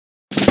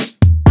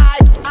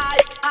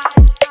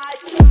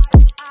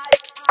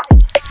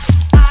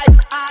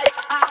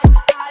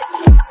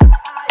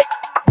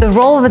The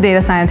role of a data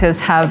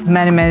scientist have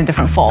many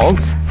different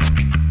folds.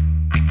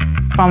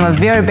 From a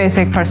very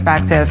basic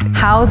perspective,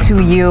 how do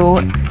you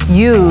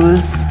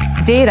use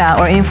data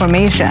or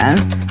information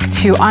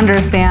to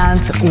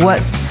understand what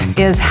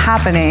is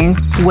happening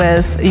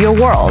with your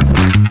world?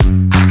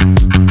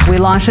 We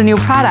launched a new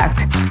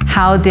product.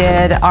 How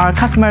did our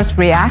customers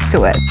react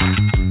to it?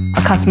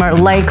 A customer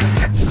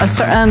likes a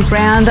certain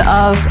brand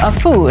of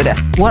food.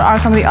 What are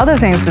some of the other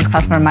things this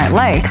customer might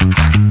like?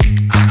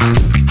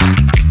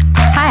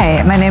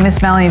 Hi, my name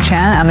is Melanie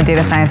Chen. I'm a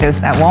data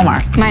scientist at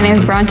Walmart. My name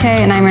is Bronte,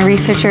 and I'm a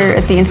researcher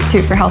at the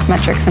Institute for Health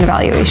Metrics and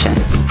Evaluation.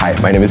 Hi,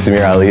 my name is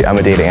Samir Ali. I'm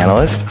a data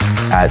analyst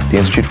at the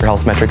Institute for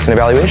Health Metrics and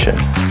Evaluation.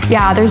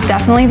 Yeah, there's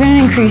definitely been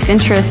an increased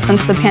interest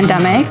since the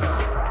pandemic.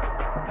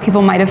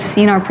 People might have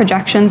seen our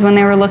projections when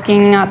they were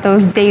looking at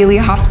those daily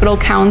hospital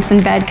counts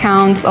and bed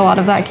counts. A lot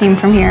of that came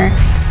from here.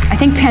 I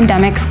think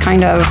pandemics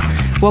kind of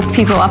woke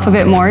people up a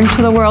bit more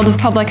into the world of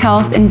public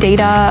health and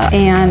data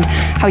and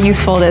how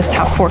useful it is to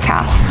have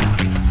forecasts.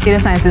 Data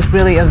science is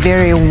really a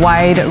very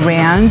wide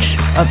range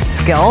of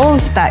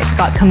skills that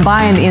got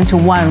combined into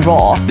one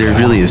role. There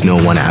really is no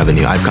one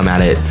avenue. I've come at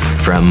it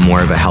from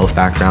more of a health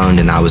background,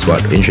 and that was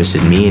what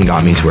interested me and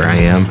got me to where I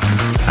am.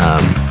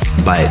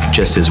 But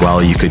just as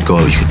well, you could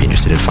be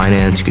interested in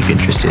finance, you could be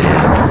interested in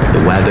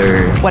the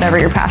weather. Whatever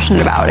you're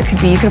passionate about, it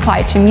could be, you could apply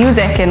it to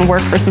music and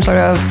work for some sort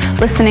of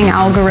listening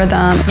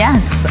algorithm.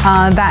 Yes,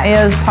 that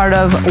is part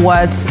of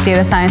what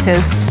data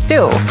scientists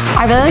do.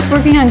 I really like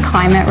working on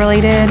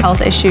climate-related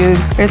health issues.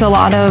 There's a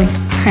lot of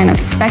kind of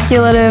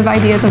speculative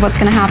ideas of what's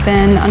going to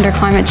happen under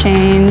climate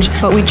change,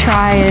 but we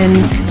try and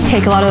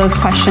take a lot of those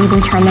questions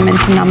and turn them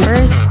into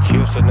numbers.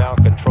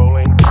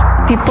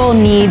 People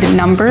need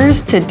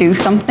numbers to do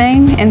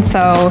something, and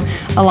so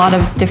a lot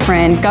of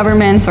different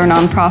governments or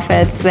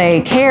nonprofits,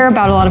 they care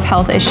about a lot of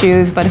health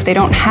issues, but if they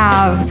don't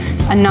have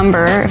a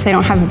number, if they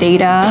don't have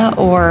data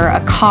or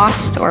a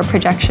cost or a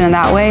projection in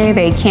that way,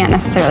 they can't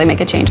necessarily make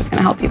a change that's going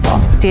to help people.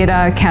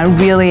 Data can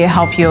really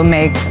help you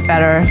make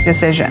better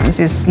decisions.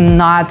 It's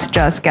not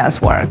just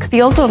guesswork.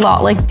 Feels a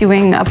lot like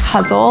doing a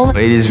puzzle.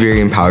 It is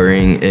very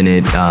empowering, and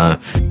it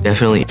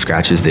definitely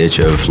scratches the itch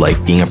of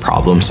like being a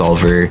problem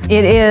solver.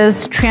 It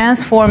is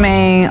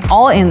transforming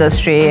all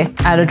industry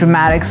at a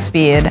dramatic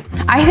speed.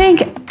 I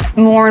think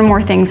more and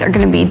more things are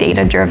going to be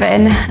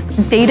data-driven.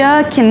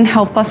 Data can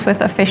help us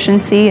with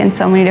efficiency in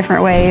so many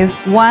different ways.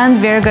 One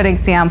very good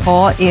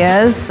example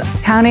is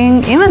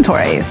counting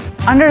inventories.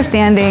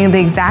 Understanding the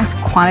exact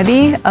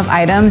quantity of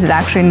items is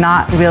actually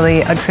not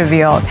really a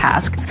trivial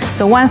task.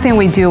 So one thing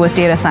we do with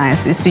data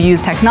science is to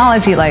use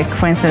technology like,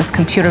 for instance,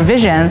 computer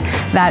vision,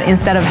 that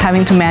instead of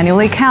having to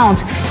manually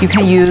count, you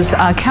can use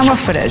camera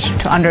footage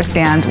to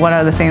understand what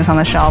are the things on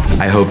the shelf.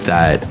 I hope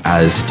that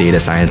as data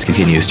science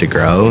continues to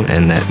grow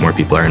and that more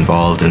people are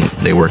involved and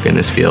they work in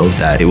this field,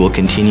 that it will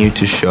continue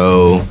to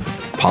show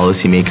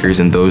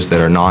policymakers and those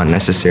that are not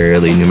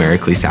necessarily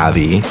numerically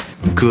savvy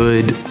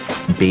good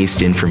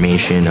based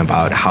information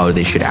about how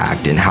they should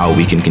act and how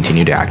we can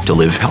continue to act to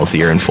live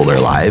healthier and fuller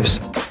lives.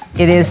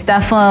 It is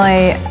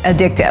definitely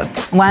addictive.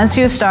 Once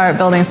you start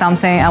building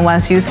something and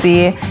once you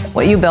see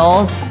what you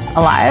build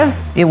alive,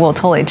 it will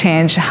totally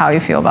change how you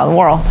feel about the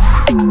world.